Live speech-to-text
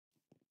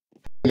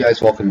Hey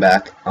guys, welcome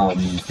back.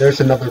 There's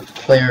another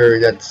player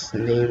that's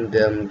named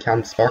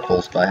Count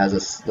Sparkles, but has a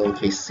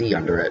lowercase c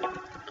under it.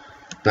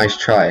 Nice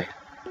try.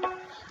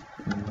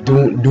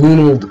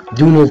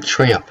 Donald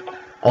Tramp.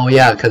 Oh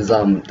yeah, cause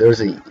there's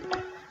the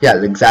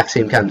exact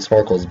same Count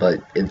Sparkles,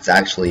 but it's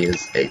actually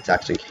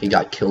he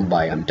got killed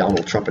by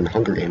Donald Trump in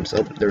Hunger Games.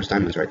 Oh, there's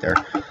diamonds right there.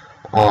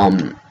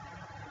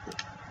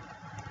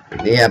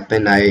 Yep,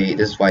 and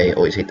this is why I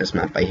always hate this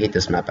map. I hate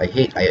this map. I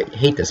hate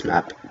this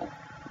map.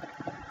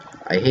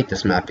 I hate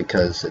this map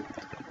because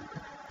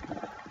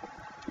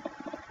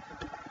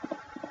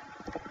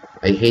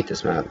I hate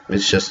this map.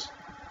 It's just,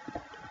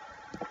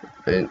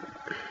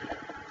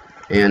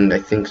 and I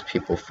think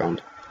people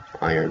found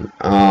iron.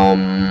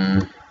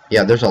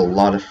 Yeah, there's a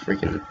lot of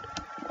freaking,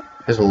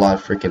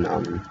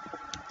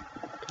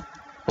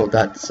 oh,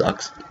 that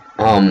sucks.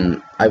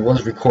 I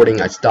was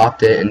recording, I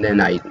stopped it, and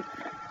then I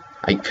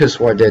could have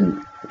swore I did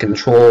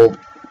Control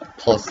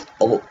plus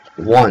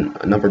one,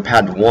 number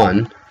pad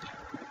 1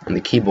 on the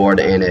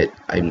keyboard, and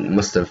I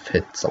must have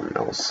hit something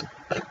else.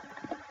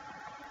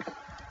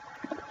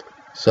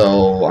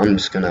 So I'm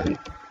just gonna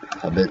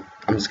hub it.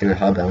 I'm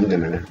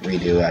gonna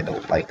redo. I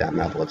don't like that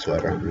map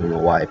whatsoever. I don't know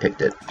why I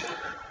picked it.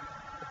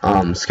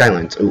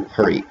 Skylines. Oh,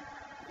 hurry,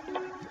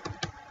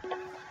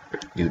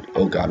 dude.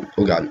 Oh god.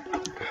 Oh god.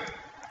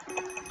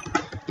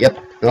 Yep.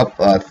 Up.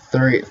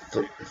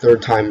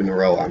 Third time in a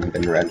row I've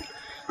been red.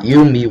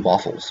 You, me,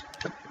 waffles.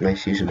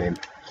 Nice username.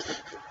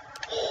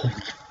 Holy,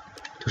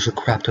 there's a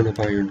crap ton of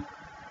iron.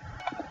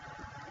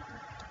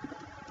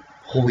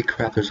 Holy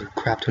crap, there's a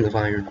crap ton of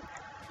iron.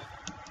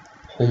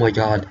 Oh my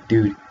god,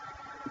 dude.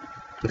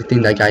 The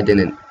thing that guy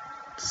didn't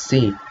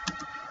see.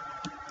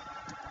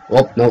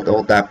 Oh, no,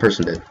 oh, that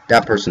person did.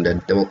 That person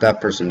did. Well, that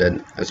person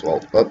did as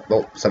well.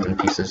 Oh, 7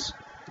 pieces.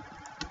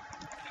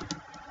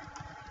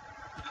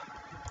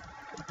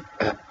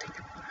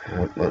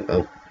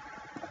 Oh.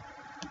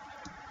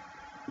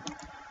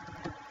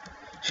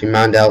 She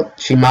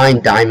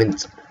mined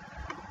diamonds.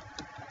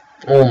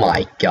 Oh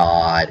my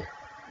god.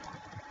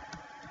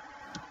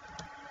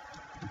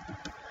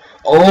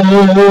 Oh!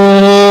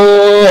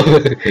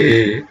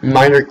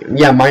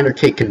 Miner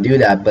Kate can do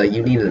that, but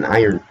you need an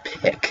iron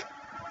pick.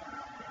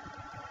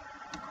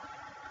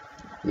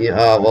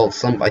 Yeah, well,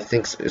 I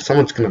think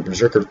someone's gonna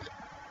berserker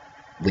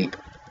leap.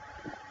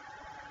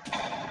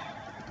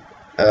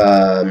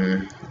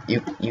 No,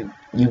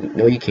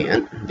 you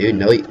can't, dude.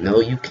 No,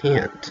 you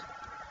can't.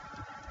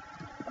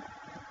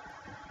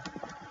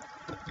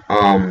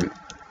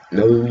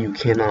 No, you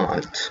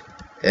cannot.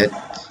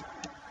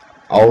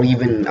 I'll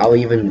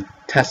even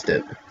test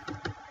it.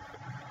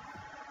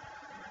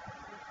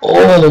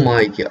 Oh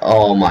my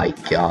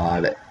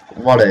god.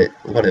 What a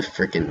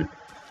freaking,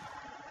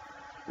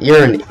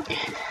 you're an,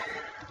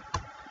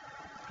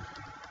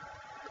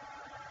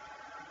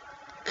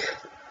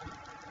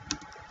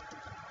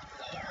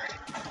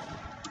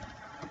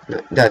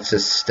 Lord. That's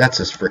just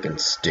freaking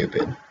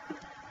stupid.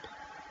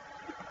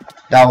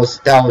 That was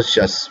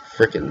just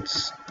freaking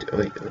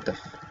wait, what the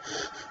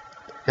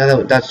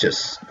yeah, that's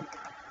just,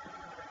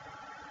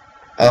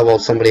 oh well,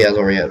 somebody has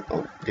already had,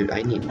 oh dude,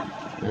 I need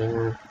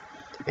more.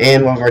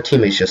 And one of our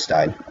teammates just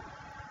died.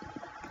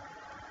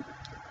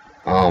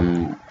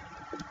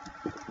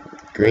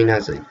 Green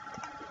has a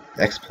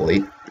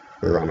exploit.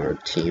 We're on our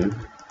team.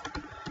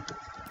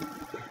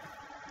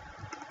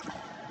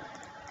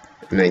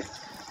 And I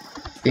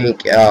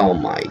think, oh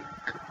my,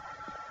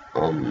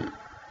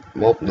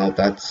 well, no,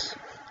 that's,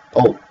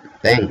 oh,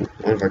 dang,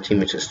 one of our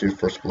teammates just threw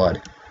first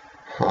blood.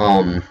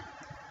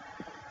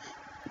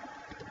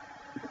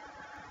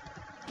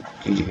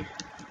 GG.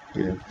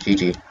 Dude,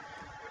 GG.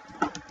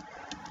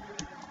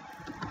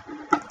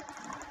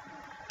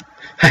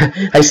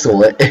 I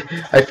stole it.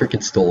 I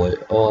freaking stole it.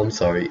 Oh, I'm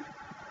sorry.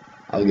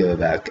 I'll give it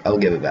back. I'll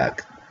give it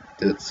back.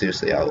 Dude,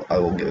 seriously, I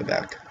will give it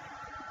back.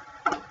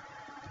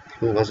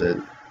 Who was it?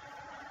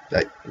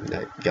 That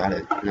got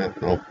it.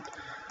 No.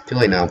 Too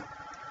late now.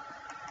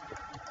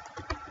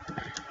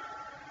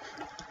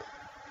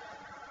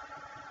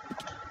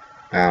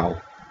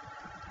 Ow.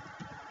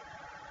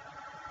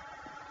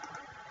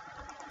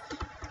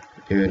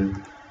 Dude.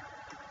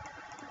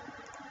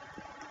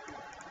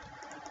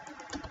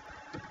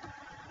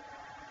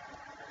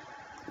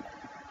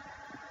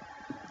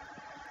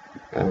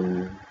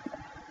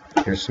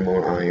 Here's some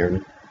more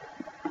iron.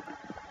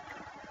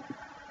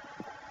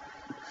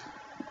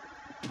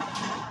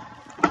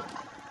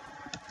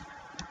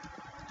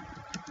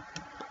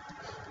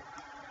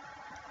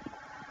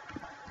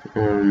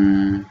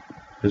 I'm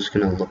just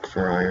gonna look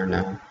for iron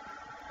now,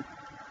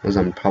 because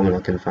I'm probably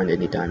not gonna find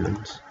any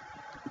diamonds.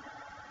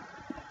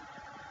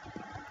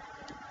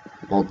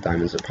 All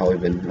diamonds have probably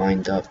been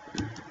mined up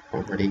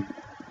already.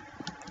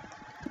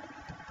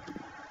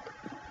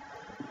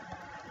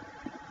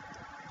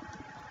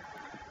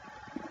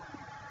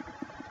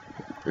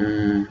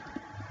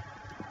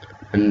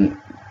 And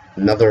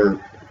another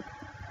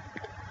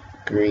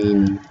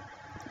green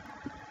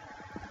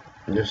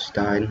just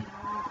died.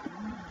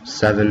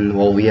 7,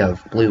 well, we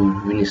have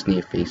blue. We need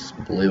to face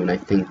blue, and I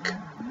think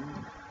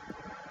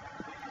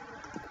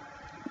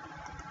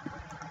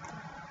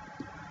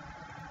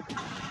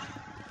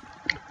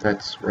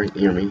That's right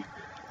near me.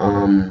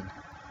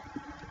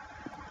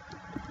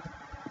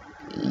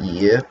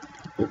 Yep.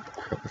 Oh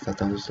crap, I thought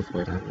that was the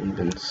void. I would have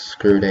been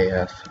screwed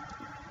AF.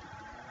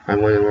 I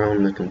went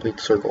around the complete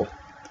circle.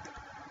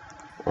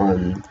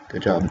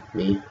 Good job,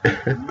 me.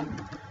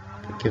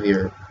 Give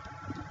your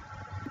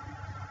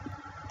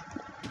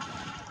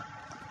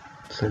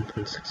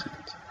 7.6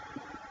 seconds.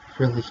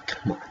 Really?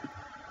 Come on.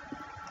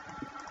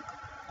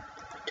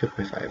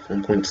 2.5,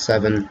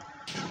 1.7.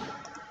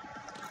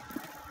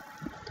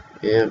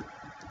 Yep.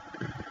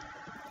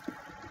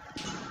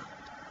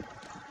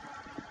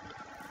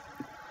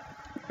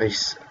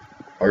 Nice.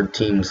 Our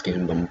team's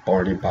getting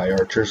bombarded by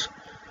archers.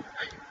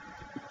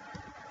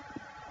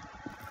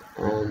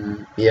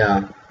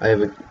 Yeah,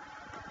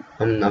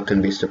 I'm not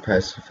gonna be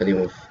surprised if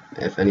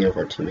any of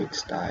our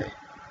teammates die.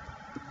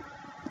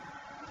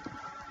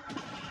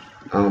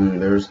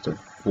 There's the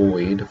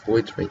void. The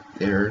void's right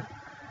there.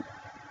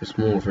 Just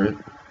move over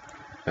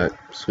it.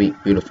 Sweet,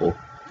 beautiful.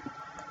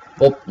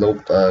 Oh,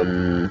 nope.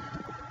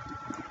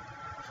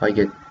 If I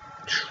get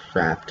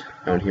trapped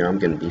down here, I'm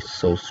gonna be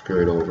so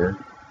screwed over.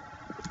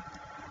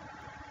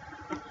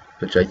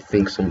 Which I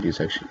think somebody's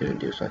actually gonna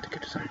do, so I have to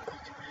get this iron quick.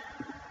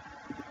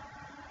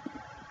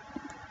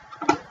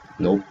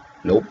 Nope,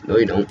 nope, no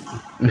you don't.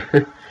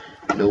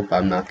 Nope,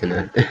 I'm not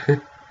gonna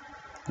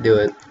do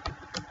it.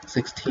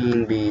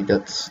 16B,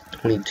 that's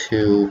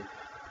 22,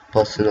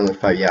 plus another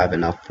 5, yeah, I have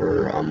enough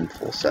for,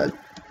 full set.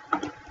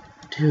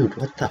 Dude,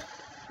 what the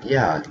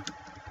yeah.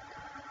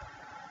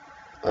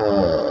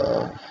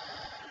 Oh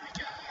my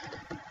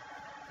god.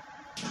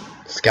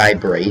 Sky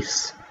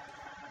Brace.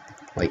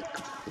 Like,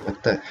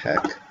 what the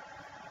heck?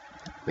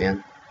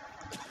 Man.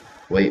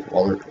 Wait,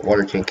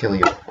 water can't kill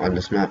you on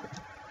this map.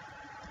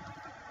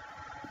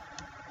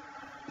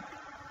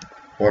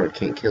 Water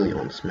can't kill you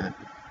on this map.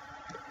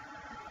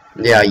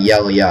 Yeah,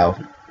 yellow, yeah.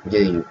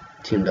 Getting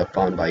teamed up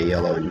on by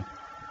yellow and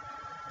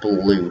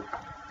blue.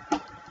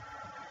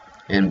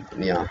 And,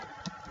 yeah.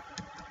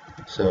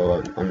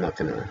 So, I'm not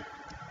gonna...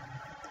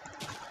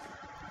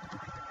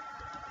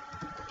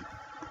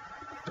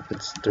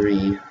 It's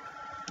 3. I'm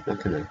not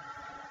gonna...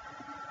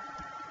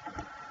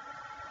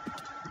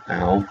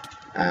 Ow.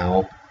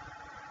 Ow.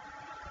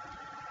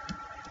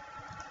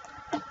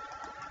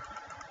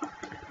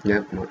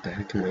 Yep, what the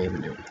heck am I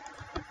even doing?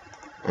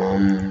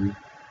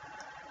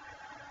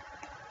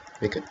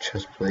 Make a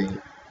chest plate.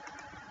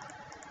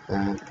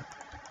 That.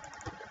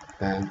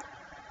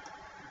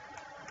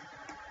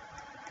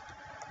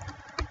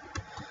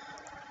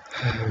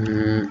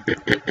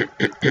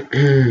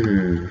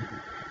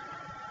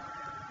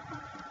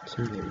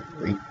 Something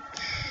reach.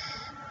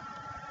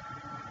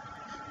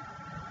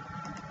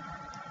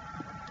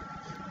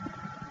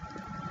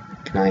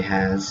 Can I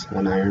has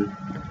 1 iron?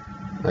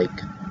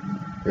 Like,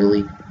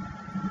 really?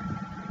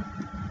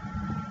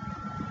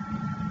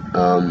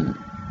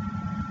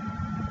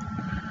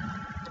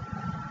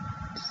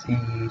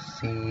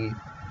 C.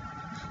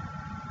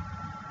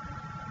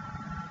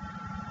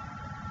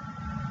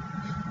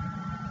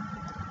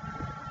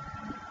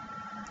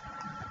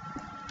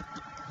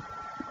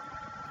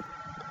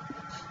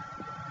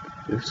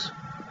 Oops.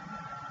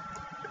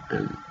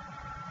 And,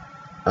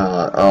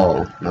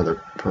 oh, another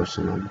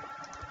person.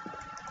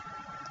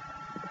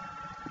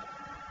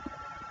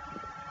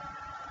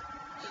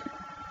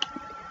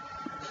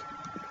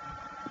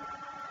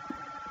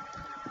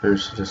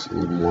 There's just a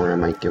little more. I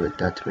might give it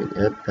that to me.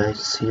 Yep, I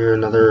see here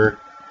another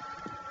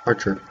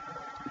archer.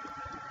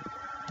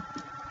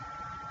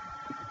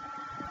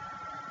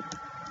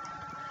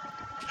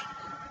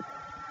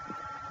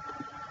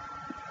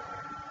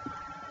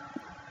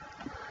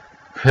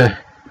 Heh.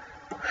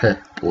 Heh.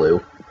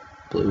 Blue.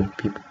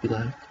 People be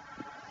like.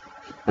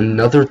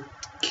 Another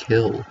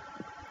kill.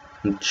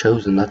 I'm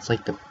chosen. That's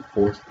like the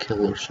 4th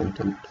kill or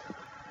something.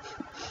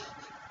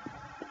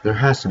 There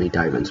has to be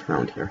diamonds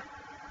around here.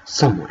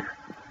 Somewhere.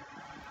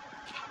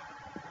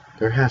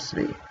 There has to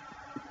be.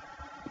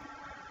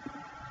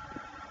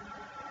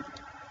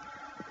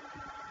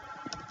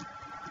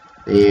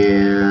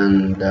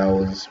 And that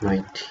was my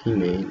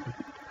teammate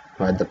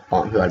who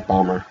had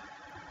bomber.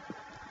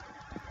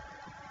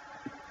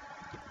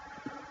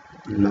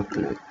 I'm not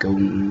gonna go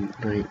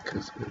right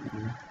because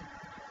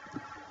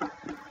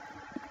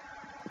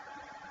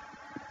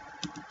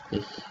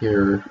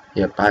here.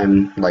 Yep,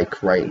 I'm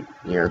like right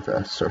near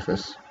the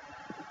surface.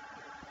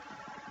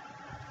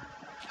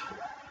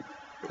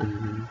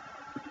 I'm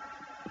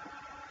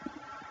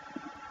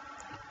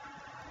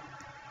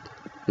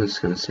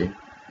just gonna see.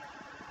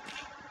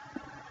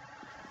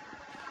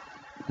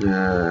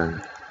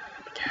 God.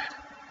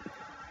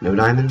 No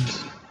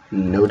diamonds?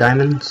 No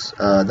diamonds?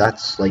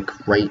 That's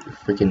like right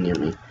freaking near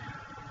me.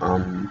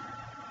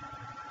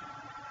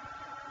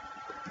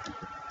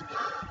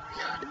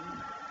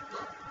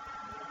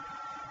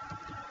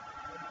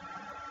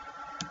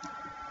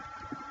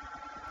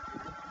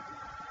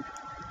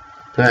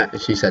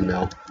 She said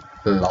no.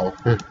 Lol.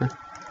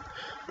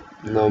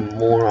 No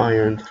more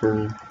iron for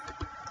me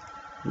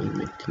and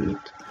my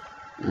teammate.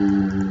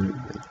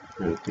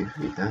 I'll give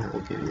you that,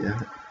 I'll give you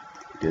that.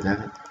 Do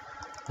that.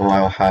 Oh,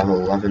 I'll have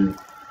 11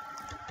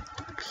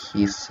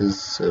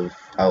 pieces of...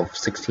 I'll have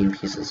 16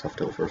 pieces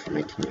left over for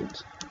my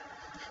teammates.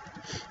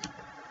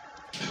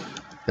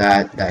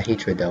 That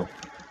hatred though,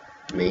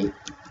 mate.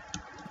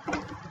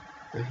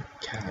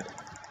 God.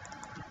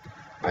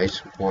 I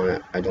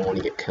don't want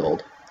to get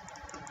killed.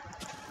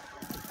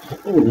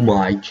 Oh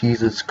my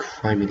Jesus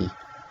Criminy.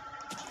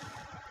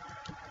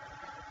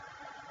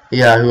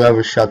 Yeah,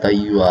 whoever shot that,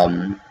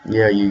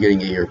 yeah, you're gonna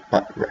get your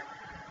butt right.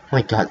 Oh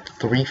my God,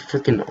 3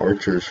 freaking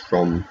archers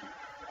from...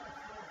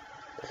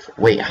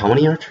 Wait, how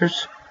many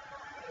archers?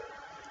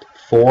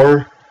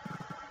 4?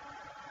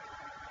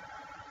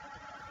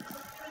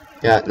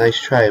 Yeah, nice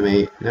try,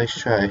 mate. Nice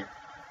try.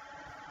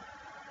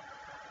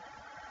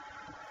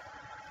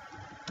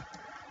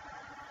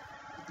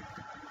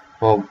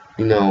 Well,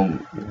 you know,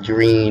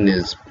 green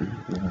is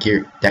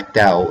decked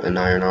out in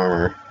iron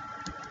armor.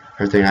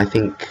 Everything. I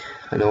think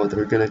I know what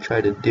they're gonna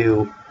try to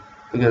do.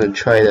 They're gonna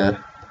try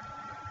to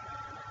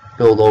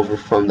build over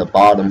from the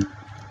bottom,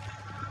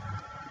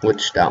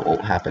 which that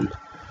won't happen.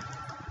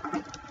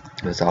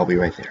 Because I'll be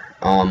right there.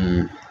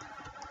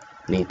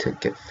 Need to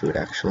get food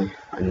actually.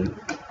 I'm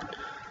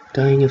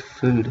dying of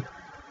food.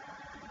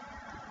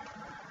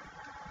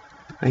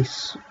 I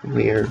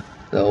swear.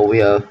 So we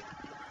have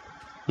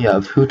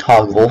who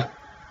toggle.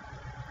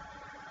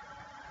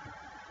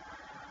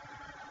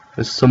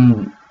 There's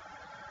some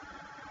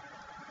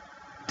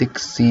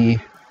Dixie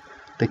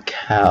the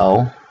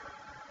cow.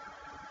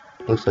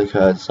 Looks like it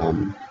has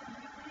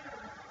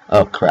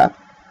oh crap.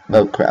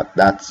 Oh crap,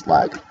 that's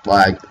lag.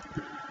 I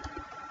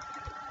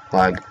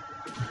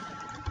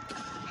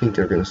think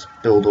they're gonna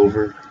build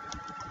over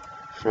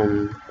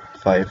from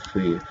 5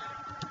 feet.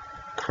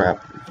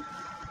 Crap.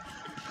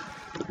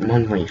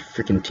 None of my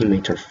freaking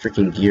teammates are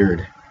freaking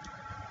geared.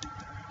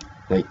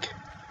 Like,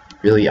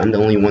 really, I'm the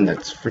only one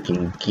that's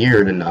freaking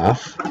geared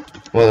enough.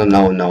 Well,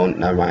 no,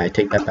 never mind. I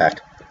take that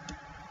back.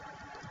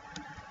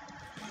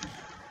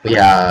 We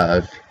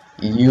have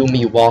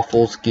Yumi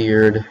Waffles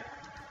geared.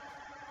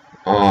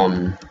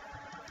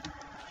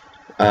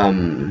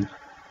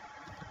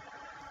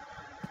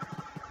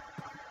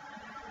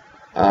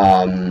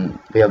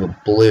 We have a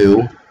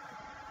blue.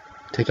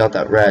 Take out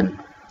that red.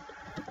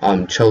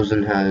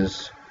 Chosen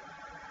has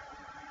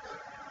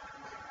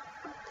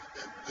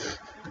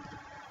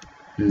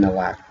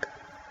Nalak.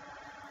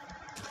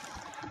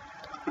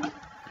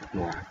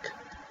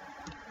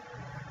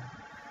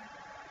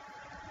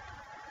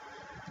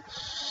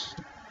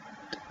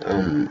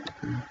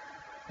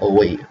 Oh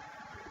wait.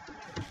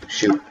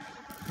 Shoot,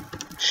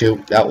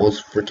 that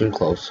was freaking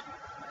close.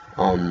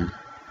 Oh.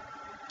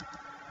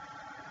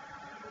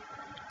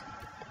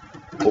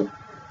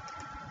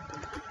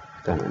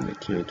 That one, my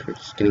teammates were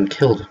just getting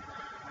killed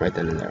right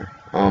then and there.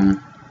 Well,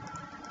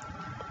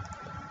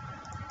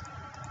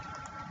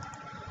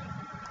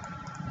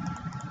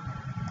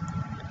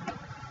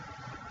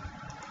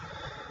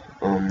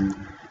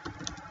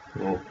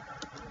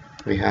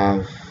 we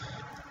have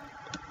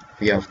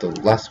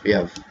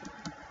the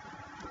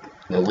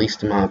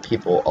least amount of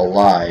people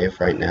alive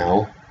right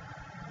now.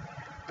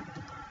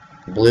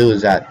 Blue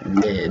is at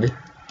mid.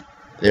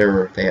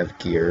 They have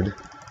geared.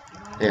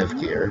 They have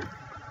gear.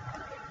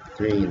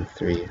 3 and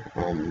 3.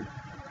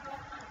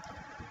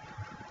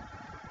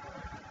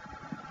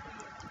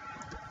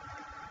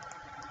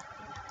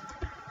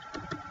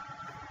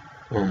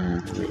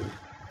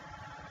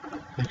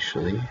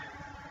 Actually,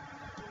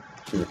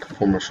 make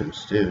 4 mushroom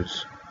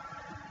stews.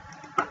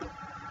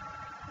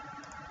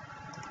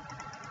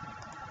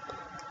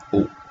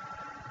 Oh,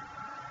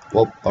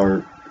 well,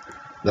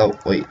 no,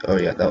 wait, oh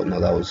yeah, that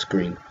was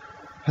green.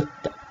 What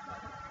the?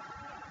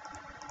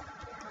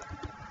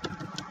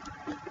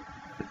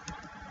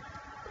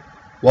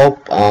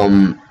 Well,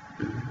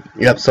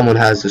 yep, someone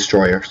has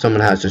destroyer.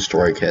 Someone has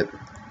destroyer kit.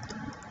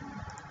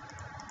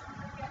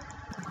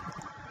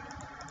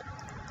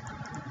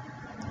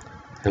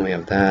 And we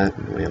have that,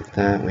 and we have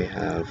that, we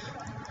have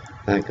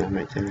that going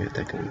right there, we have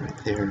that going right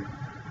there.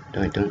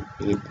 I don't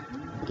need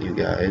you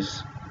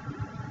guys.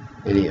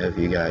 Any of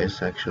you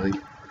guys, actually.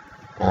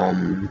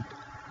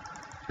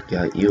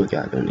 Got you,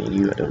 I don't need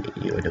you, I don't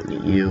need you, I don't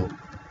need you.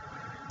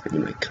 I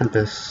need my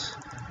compass.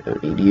 I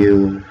don't need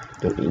you,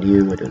 don't need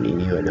you, I don't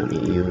need you, I don't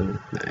need you.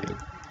 I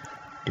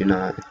do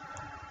not.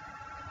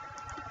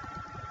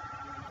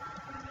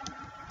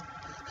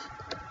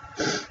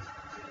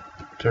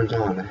 Turns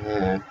on the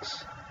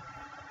hacks.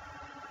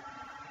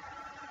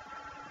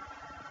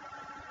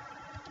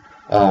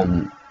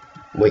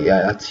 Wait,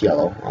 yeah, that's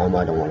yellow.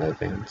 I don't want to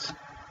advance.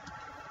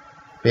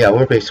 But yeah,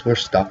 we're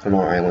stuck on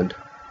our island.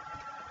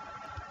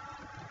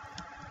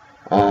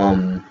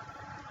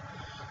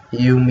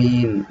 You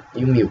mean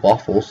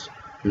waffles?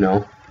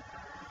 No.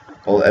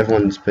 Well,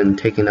 everyone's been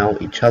taking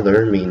out each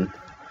other. I mean,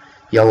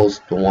 yellow's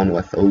the one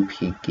with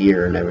OP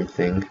gear and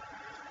everything.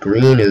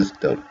 Green's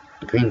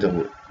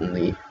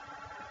only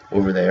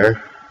over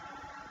there.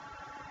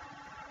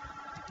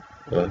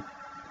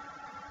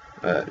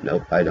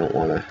 Nope, I don't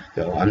want to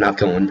go. I'm not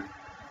going.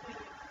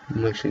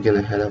 I'm actually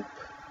gonna head up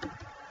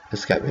the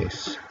sky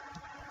base.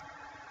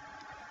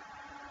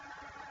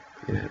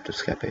 gonna have to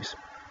scat base.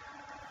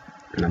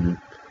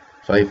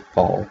 If I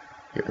fall,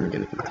 here, I'm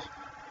gonna use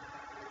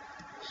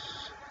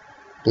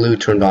blue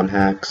turned on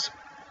hacks.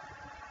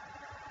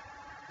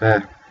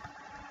 That.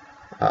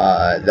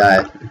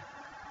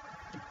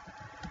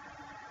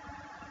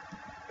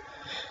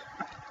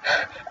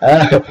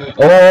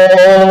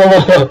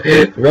 Oh,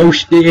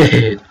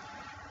 roasted.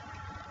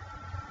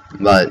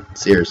 But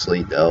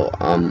seriously though,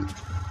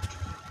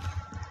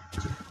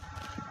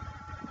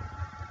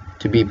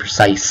 to be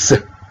precise, I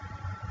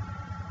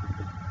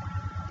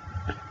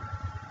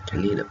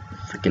need a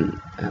freaking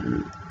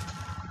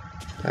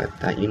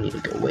that you need to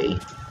go away,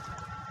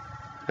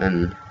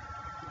 and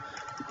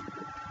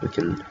we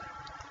can.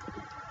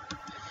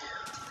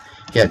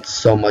 He had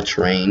so much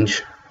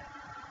range.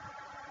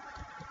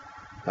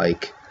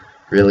 Like,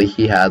 really,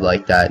 he had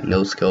like that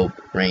no scope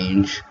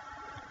range.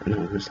 I don't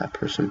know who's that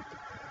person.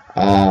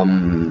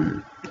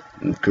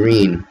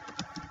 Green.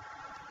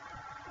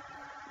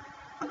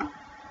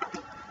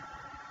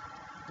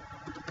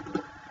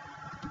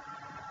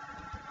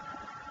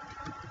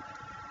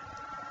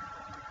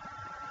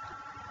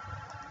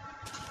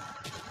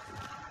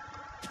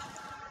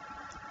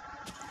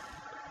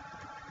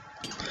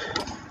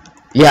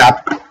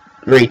 Yeah,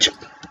 reach.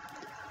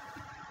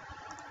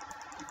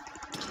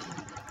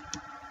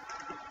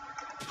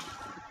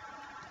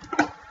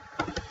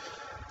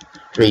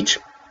 Reach,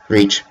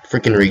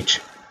 freaking reach.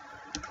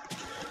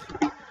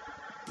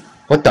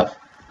 What the?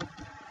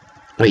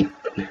 Wait,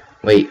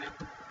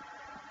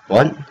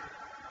 what?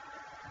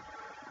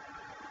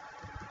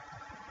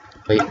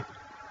 Wait.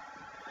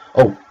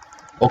 Oh,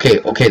 okay,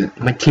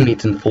 my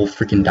teammate's in full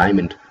freaking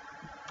diamond.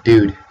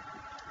 Dude.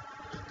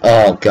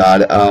 Oh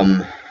god,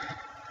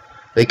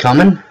 they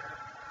coming? I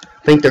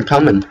think they're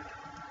coming.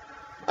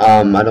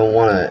 I don't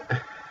wanna.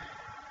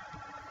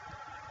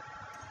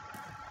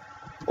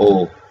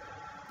 Oh,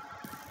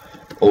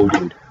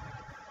 dude.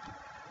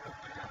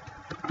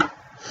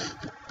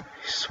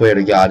 Swear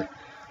to God.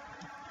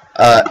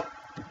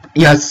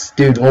 Yes,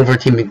 dude. One of our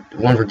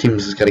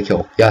teams has got a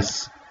kill.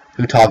 Yes.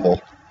 Who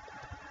toggle?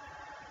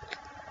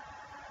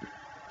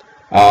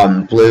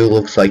 Blue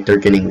looks like they're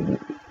getting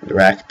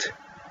wrecked.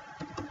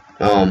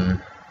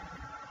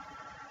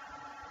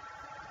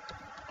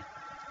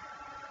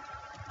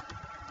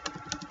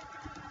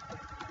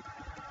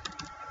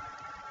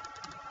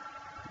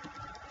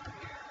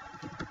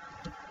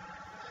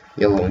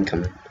 Yellow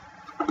incoming.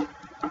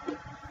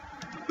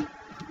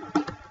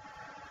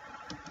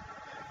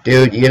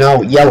 Dude, you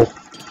know, yellow.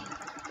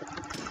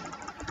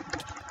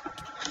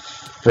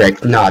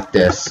 Frick, not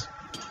this.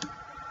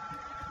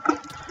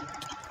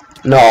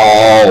 No,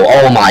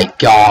 oh my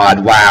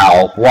god,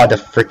 wow. What a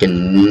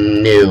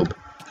freaking noob.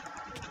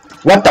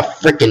 What the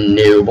freaking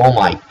noob, oh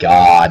my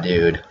god,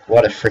 dude.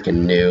 What a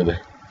freaking noob.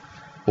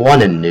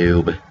 What a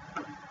noob.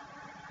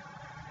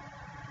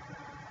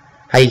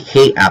 I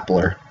hate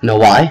Appler. Know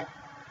why?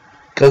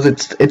 Because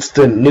it's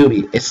the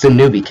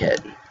newbie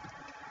kit.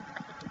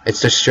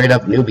 It's the straight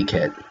up newbie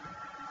kit.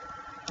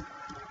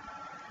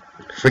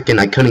 Freaking,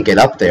 I couldn't get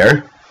up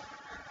there.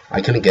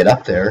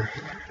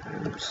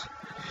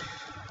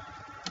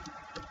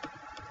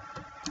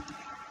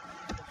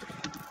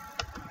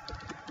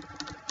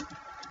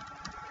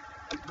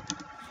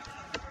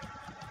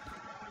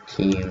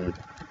 Team.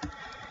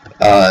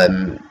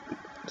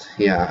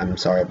 Yeah, I'm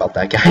sorry about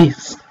that,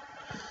 guys.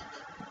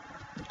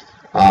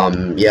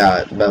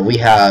 Yeah, but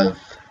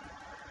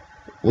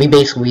we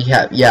basically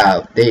have,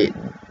 yeah,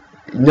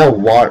 no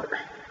water.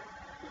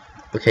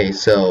 Okay,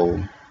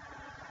 so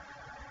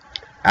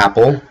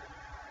Apple,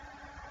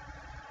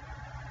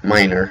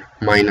 Miner,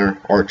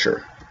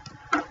 Archer.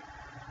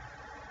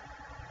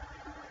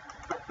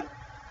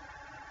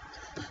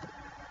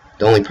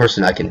 The only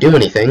person that can do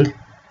anything,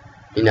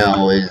 you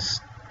know, is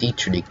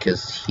Dietrich,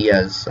 because he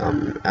has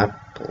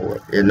Apple.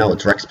 No,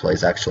 it's Rex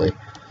Plays actually.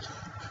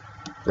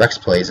 Rex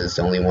Plays is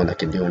the only one that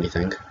can do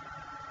anything.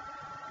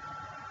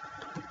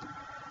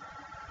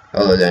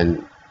 Other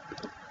than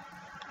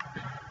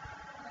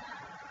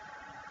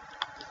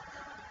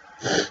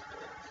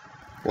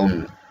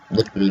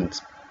look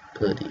means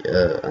putty.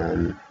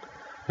 I'm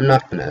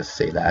not gonna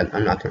say that.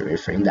 I'm not gonna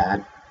reframe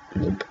that.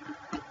 Nope.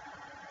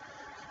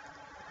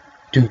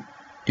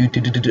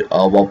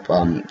 Oh well.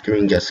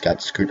 Green just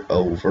got screwed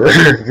over.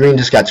 Green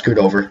just got screwed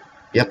over.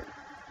 Yep.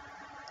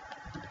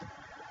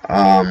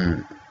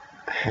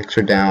 Hacks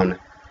are down.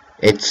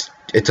 It's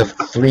a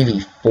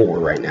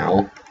 3v4 right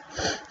now.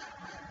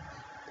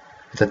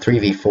 It's a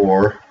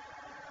 3v4.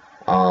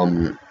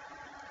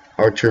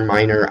 Archer,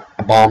 Miner,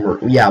 Bomber.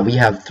 Yeah, we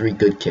have 3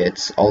 good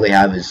kits. All they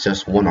have is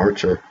just 1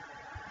 Archer.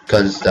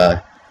 Cause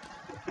the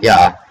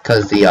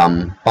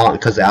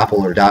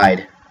Appler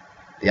died.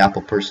 The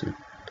Apple person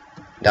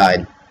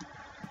died.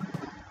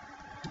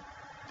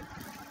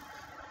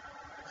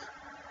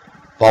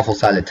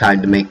 Waffles had the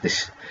time to make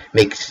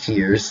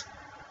shears.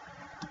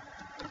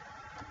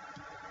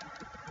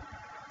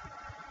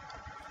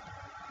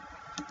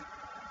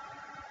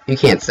 You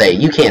can't say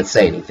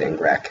anything,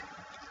 Rec.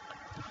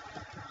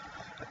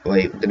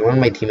 Wait, did one of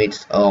my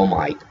teammates... Oh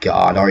my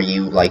god, are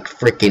you, like,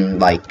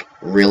 freaking, like,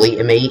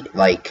 really, mate?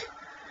 Like,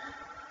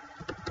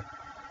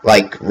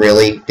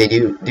 really?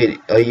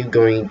 Are you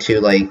going to,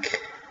 like...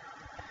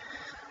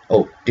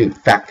 Oh, dude,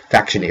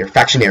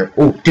 Factionaire.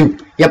 Oh,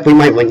 dude, yep, we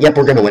might win. Yep,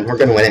 we're gonna win. We're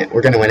gonna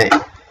win it.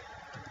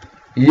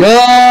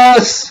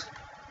 Yes!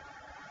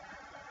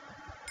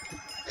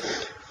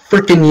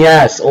 Freaking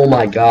yes! Oh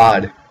my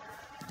god.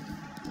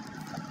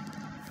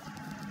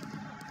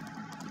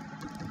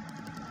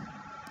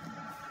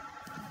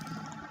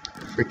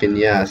 Freaking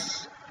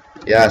yes.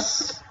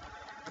 Yes.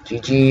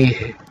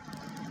 GG.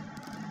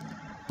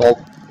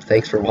 Well,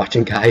 thanks for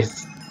watching,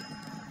 guys.